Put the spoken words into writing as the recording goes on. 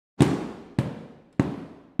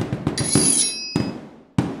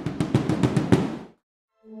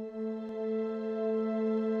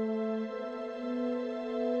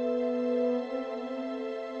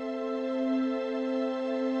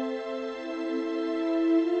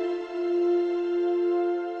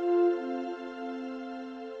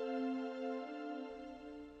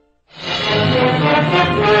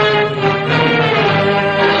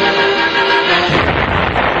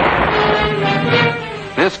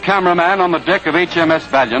cameraman on the deck of HMS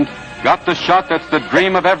Valiant got the shot that's the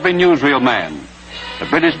dream of every newsreel man. The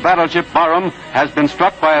British battleship Barham has been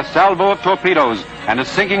struck by a salvo of torpedoes and is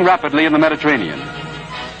sinking rapidly in the Mediterranean.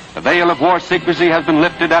 The veil of war secrecy has been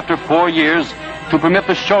lifted after 4 years to permit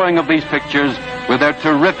the showing of these pictures with their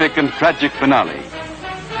terrific and tragic finale.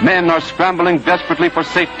 Men are scrambling desperately for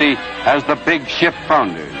safety as the big ship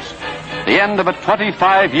founders. The end of a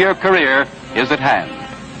 25-year career is at hand.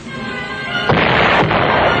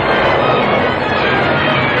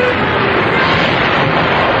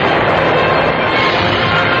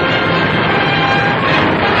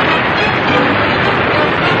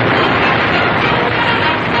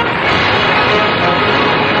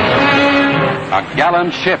 A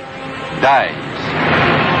gallant ship dies.